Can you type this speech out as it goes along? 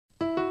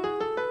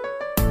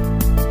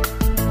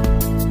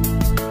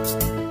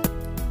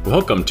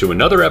Welcome to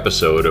another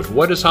episode of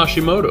What is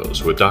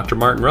Hashimoto's with Dr.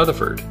 Martin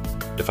Rutherford.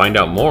 To find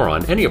out more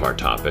on any of our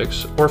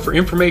topics, or for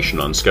information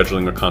on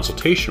scheduling a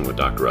consultation with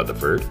Dr.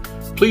 Rutherford,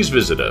 please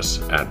visit us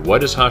at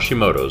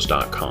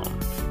whatishashimotos.com.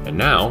 And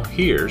now,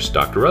 here's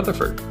Dr.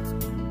 Rutherford.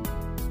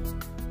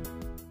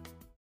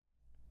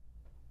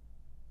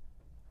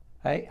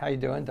 Hey, how you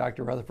doing?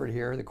 Dr. Rutherford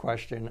here. The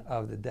question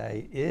of the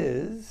day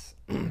is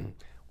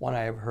one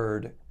I have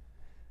heard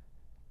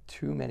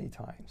too many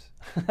times.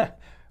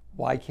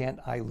 Why can't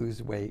I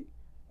lose weight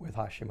with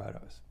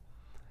Hashimoto's?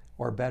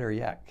 Or better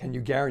yet, can you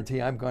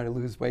guarantee I'm going to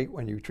lose weight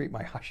when you treat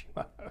my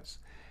Hashimoto's?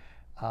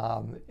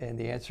 And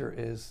the answer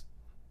is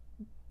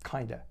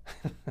kinda.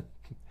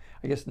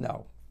 I guess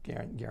no,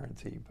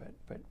 guarantee,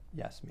 but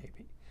yes,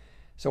 maybe.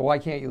 So why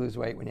can't you lose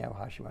weight when you have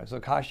Hashimoto's? So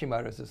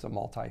Hashimoto's is a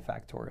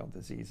multifactorial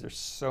disease. There's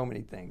so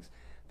many things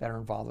that are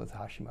involved with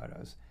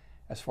Hashimoto's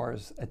as far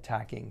as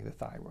attacking the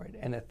thyroid.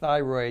 And the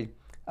thyroid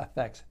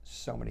affects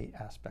so many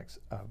aspects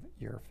of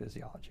your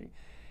physiology.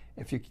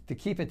 To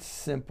keep it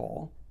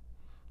simple,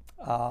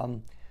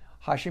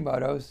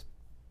 Hashimoto's,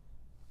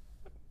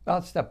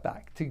 I'll step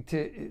back.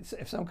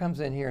 If someone comes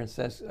in here and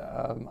says,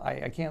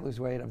 I can't lose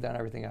weight, I've done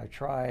everything I've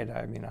tried,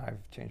 I mean,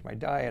 I've changed my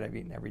diet, I've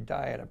eaten every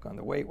diet, I've gone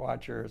to Weight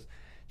Watchers,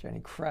 Jenny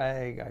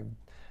Craig,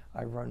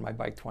 I run my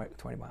bike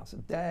 20 miles a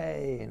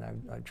day, and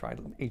I've tried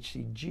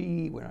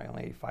HCG when I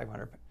only ate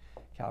 500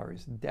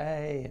 calories a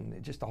day,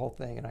 and just the whole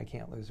thing, and I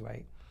can't lose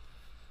weight.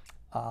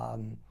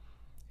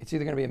 It's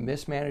either going to be a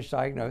mismanaged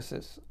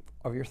diagnosis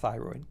of your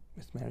thyroid,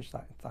 mismanaged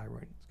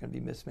thyroid. It's going to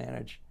be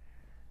mismanaged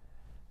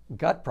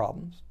gut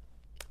problems,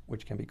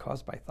 which can be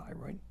caused by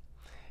thyroid.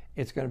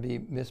 It's going to be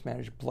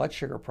mismanaged blood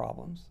sugar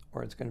problems,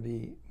 or it's going to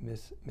be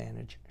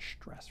mismanaged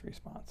stress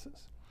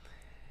responses.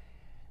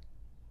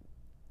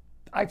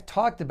 I've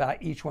talked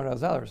about each one of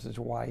those others as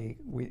to why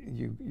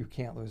you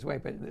can't lose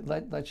weight, but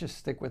let's just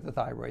stick with the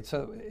thyroid.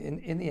 So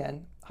in the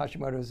end,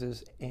 Hashimoto's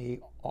is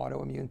an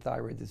autoimmune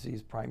thyroid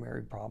disease.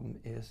 Primary problem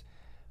is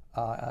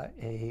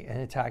an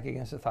attack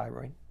against the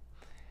thyroid.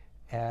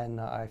 And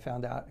I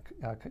found out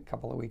a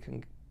couple of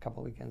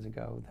weekends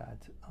ago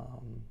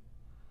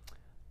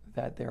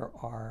that there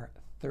are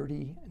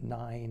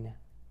 39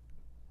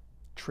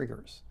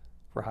 triggers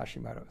for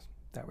Hashimoto's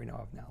that we know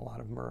of now. A lot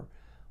of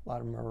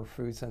them are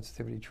food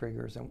sensitivity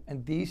triggers,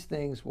 and these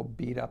things will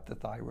beat up the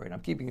thyroid.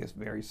 I'm keeping this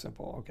very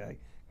simple, okay,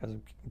 because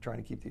I'm trying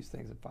to keep these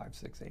things at 5,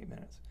 6, 8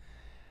 minutes.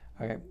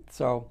 Okay,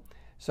 so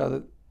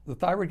the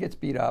thyroid gets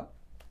beat up,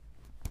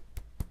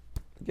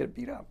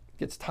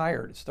 gets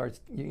tired. It starts,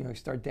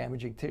 start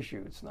damaging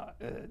tissue. It's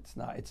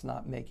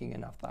not making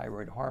enough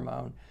thyroid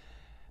hormone.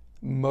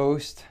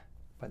 Most,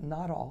 but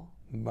not all,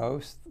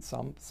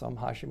 some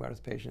Hashimoto's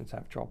patients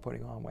have trouble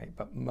putting on weight,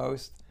 but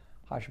most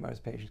Hashimoto's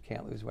patients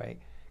can't lose weight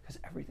because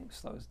everything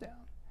slows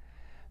down.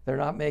 They're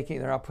not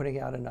putting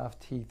out enough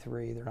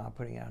T3, they're not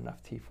putting out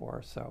enough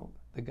T4, so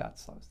the gut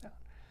slows down.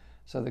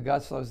 So the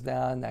gut slows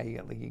down, now you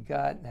get leaky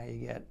gut, maybe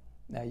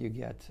you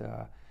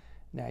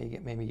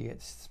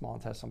get small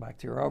intestinal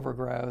bacterial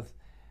overgrowth,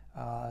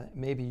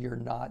 maybe you're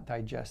not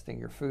digesting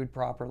your food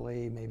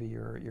properly, maybe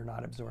you're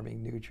not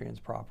absorbing nutrients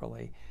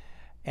properly,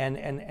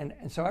 and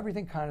so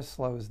everything kind of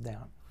slows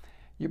down.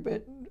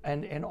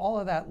 And all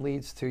of that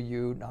leads to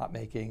you not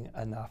making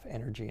enough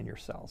energy in your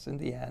cells. In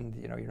the end,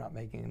 you're not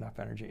making enough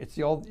energy. It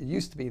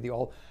used to be the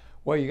old,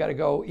 well, you got to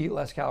go eat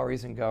less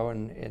calories and go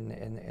and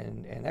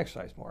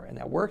exercise more. And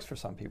that works for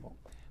some people,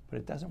 but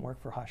it doesn't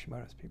work for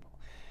Hashimoto's people,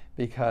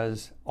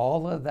 because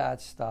all of that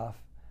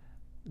stuff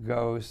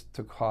goes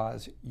to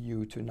cause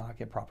you to not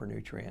get proper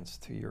nutrients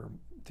to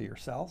your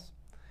cells.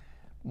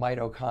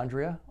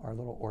 Mitochondria are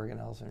little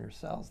organelles in your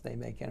cells. They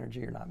make energy.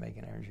 You're not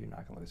making energy. You're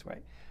not going to lose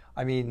weight.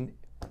 I mean,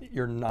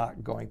 you're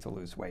not going to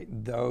lose weight.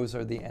 Those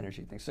are the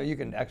energy things. So you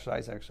can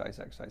exercise.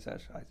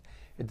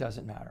 It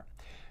doesn't matter.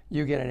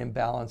 You get an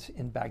imbalance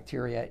in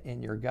bacteria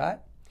in your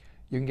gut.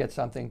 You can get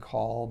something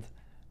called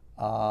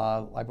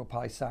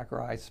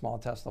lipopolysaccharides, small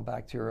intestinal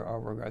bacterial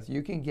overgrowth.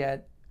 You can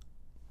get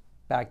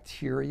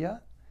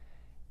bacteria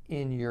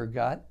in your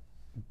gut,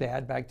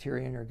 bad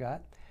bacteria in your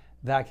gut,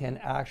 that can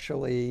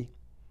actually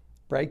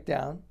break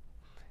down,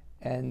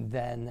 and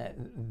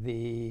then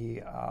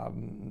the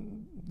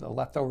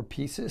leftover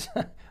pieces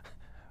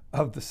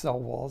of the cell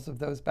walls of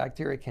those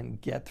bacteria can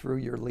get through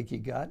your leaky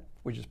gut,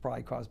 which is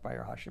probably caused by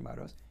your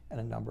Hashimoto's and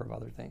a number of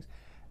other things.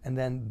 And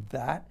then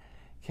that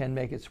can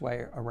make its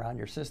way around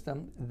your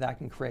system. That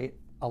can create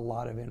a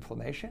lot of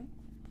inflammation,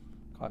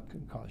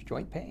 can cause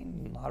joint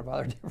pain, and a lot of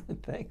other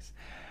different things.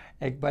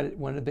 But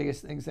one of the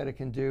biggest things that it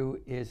can do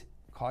is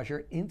cause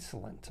your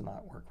insulin to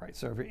not work right.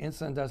 So if your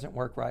insulin doesn't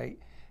work right,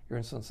 your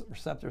insulin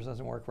receptors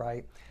doesn't work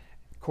right,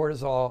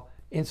 cortisol,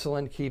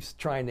 insulin keeps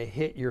trying to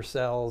hit your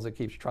cells. It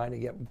keeps trying to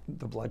get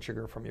the blood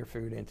sugar from your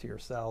food into your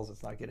cells.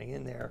 It's not getting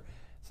in there.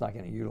 It's not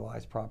getting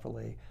utilized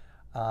properly.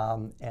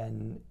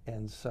 And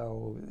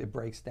so it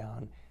breaks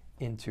down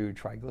into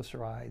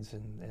triglycerides,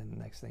 and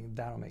next thing,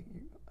 that'll make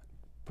you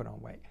put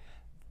on weight.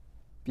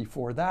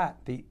 Before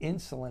that, the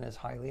insulin is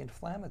highly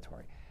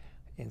inflammatory.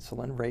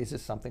 Insulin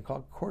raises something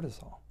called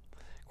cortisol.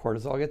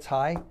 Cortisol gets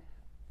high,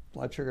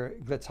 blood sugar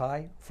gets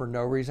high for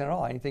no reason at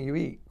all. Anything you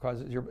eat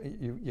causes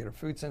you get a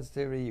food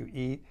sensitivity. You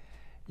eat,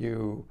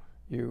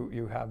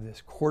 you have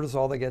this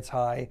cortisol that gets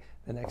high.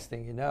 The next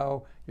thing you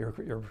know, you're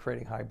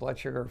creating high blood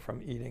sugar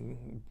from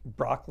eating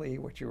broccoli,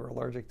 which you were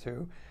allergic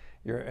to.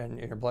 And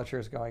your blood sugar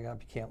is going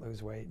up. You can't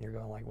lose weight, and you're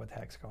going like, what the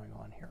heck's going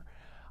on here?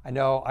 I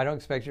know I don't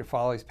expect you to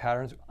follow these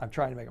patterns. I'm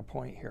trying to make a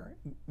point here.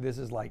 This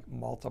is like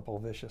multiple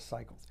vicious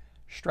cycles.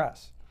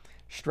 Stress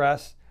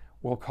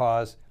will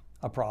cause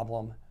a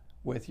problem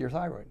with your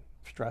thyroid.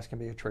 Stress can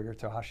be a trigger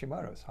to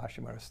Hashimoto's.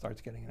 Hashimoto's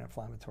starts getting an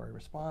inflammatory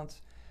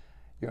response.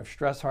 You have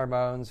stress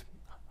hormones.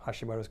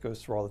 Hashimoto's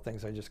goes through all the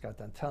things I just got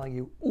done telling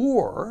you,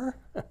 or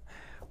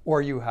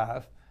you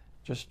have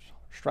just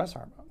stress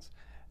hormones.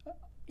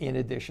 In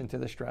addition to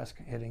the stress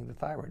hitting the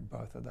thyroid,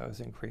 both of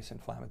those increase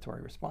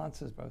inflammatory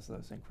responses, both of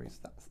those increase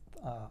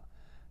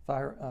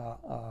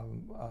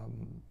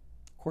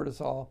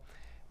cortisol,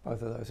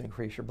 both of those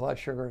increase your blood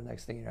sugar.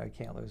 Next thing you know, you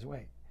can't lose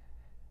weight.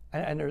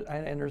 And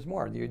there's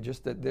more.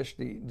 Just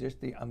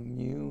the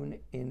immune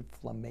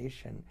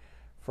inflammation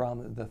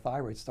from the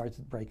thyroid starts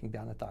breaking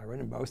down the thyroid,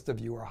 and most of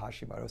you are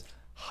Hashimoto's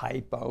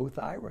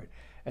hypothyroid.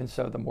 And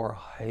so the more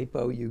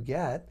hypo you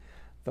get,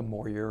 the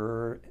more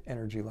your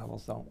energy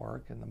levels don't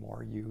work, and the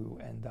more you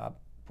end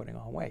up putting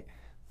on weight.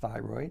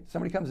 Thyroid.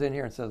 Somebody comes in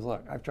here and says,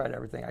 "Look, I've tried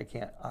everything.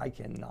 I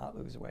cannot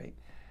lose weight."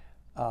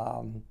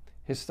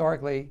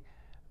 Historically,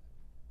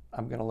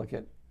 I'm going to look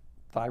at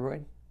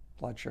thyroid,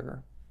 blood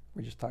sugar.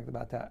 We just talked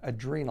about that.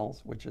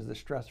 Adrenals, which is the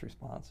stress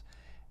response.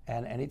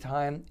 And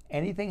anytime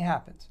anything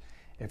happens,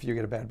 if you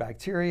get a bad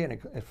bacteria and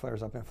it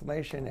flares up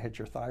inflammation, it hits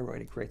your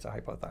thyroid, it creates a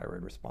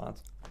hypothyroid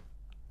response.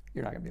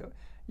 You're not going to be able,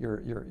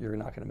 you're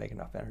not going to make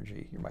enough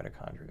energy. Your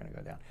mitochondria are going to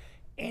go down.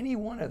 Any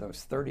one of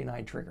those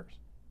 39 triggers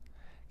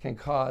can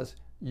cause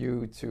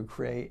you to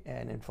create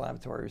an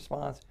inflammatory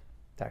response,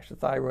 attach the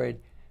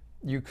thyroid.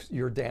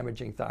 You're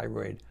damaging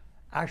thyroid,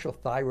 actual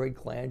thyroid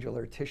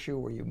glandular tissue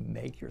where you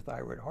make your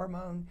thyroid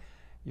hormone.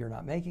 You're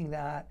not making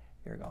that.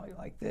 You're going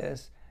like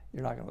this.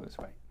 You're not going to lose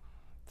weight.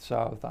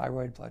 So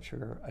thyroid, blood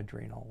sugar,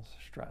 adrenals,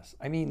 stress.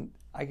 I mean,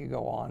 I could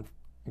go on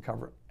and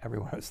cover every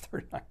one of those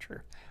 39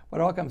 triggers, but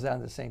it all comes down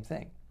to the same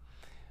thing.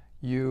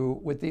 You,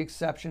 with the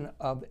exception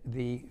of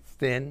the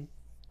thin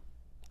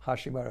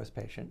Hashimoto's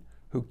patient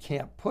who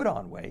can't put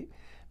on weight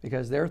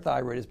because their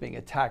thyroid is being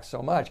attacked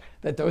so much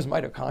that those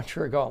mitochondria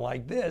are going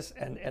like this,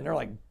 and they're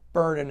like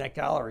burning their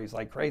calories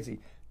like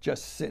crazy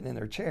just sitting in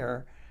their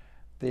chair.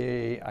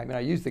 I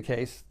used the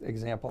case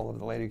example of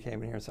the lady who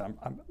came in here and said,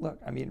 look,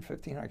 I'm eating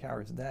 1,500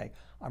 calories a day.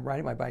 I'm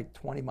riding my bike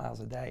 20 miles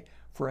a day.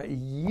 For a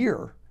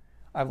year,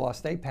 I've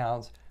lost 8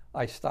 pounds.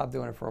 I stopped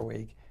doing it for a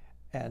week,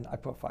 and I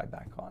put 5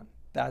 back on.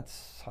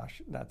 That's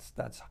Hashimoto's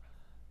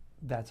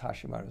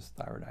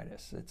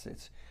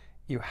thyroiditis.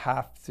 You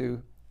have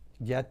to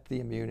get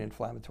the immune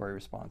inflammatory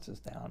responses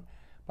down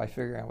by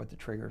figuring out what the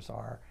triggers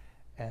are.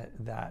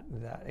 That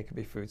it can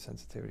be food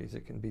sensitivities,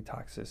 it can be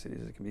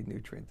toxicities, it can be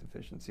nutrient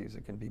deficiencies,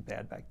 it can be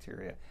bad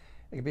bacteria,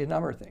 it can be a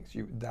number of things.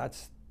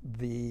 That's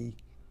the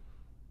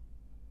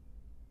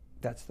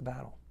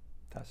battle.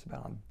 That's the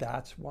battle. And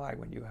that's why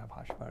when you have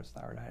Hashimoto's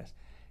thyroiditis,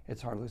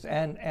 it's hard to lose.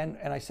 And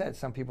I said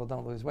some people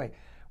don't lose weight.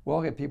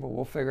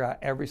 We'll figure out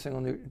every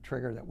single new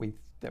trigger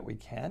that we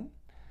can.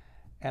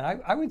 And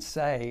I would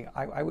say,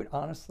 I would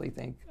honestly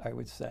think, I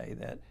would say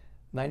that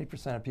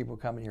 90% of people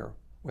coming here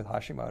with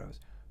Hashimoto's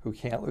who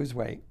can't lose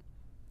weight,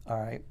 all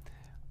right,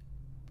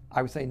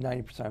 I would say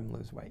 90% of them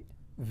lose weight.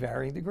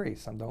 Varying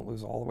degrees. Some don't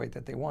lose all the weight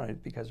that they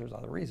wanted because there's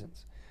other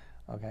reasons,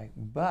 okay?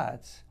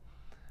 But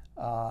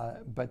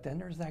then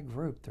there's that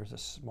group. There's a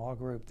small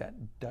group that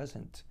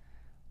doesn't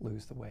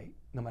lose the weight,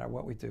 no matter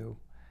what we do.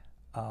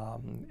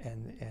 And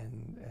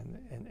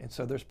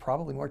so there's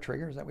probably more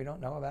triggers that we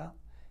don't know about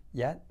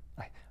yet.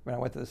 When I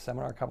went to the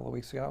seminar a couple of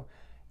weeks ago,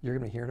 you're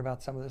going to be hearing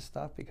about some of this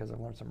stuff because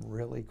I've learned some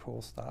really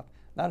cool stuff.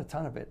 Not a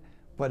ton of it,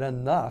 but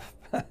enough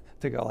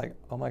to go like,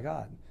 oh my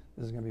God,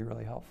 this is going to be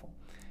really helpful.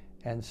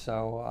 And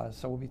so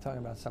we'll be talking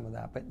about some of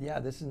that. But yeah,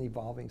 this is an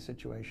evolving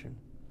situation,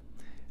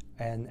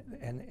 and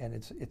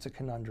it's a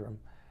conundrum.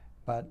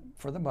 But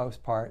for the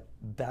most part,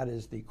 that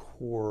is the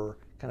core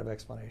kind of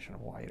explanation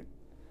of why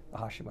the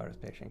Hashimoto's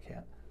patient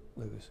can't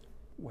lose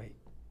weight.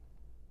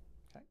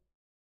 Okay.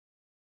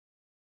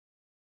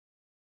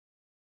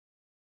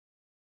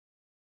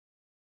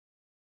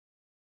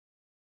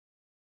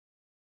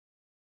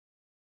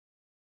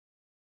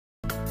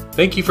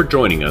 Thank you for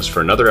joining us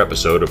for another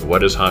episode of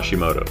What is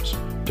Hashimoto's?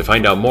 To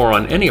find out more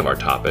on any of our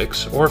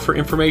topics, or for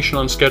information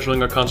on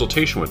scheduling a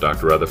consultation with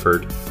Dr.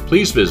 Rutherford,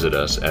 please visit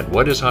us at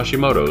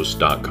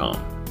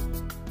whatishashimotos.com.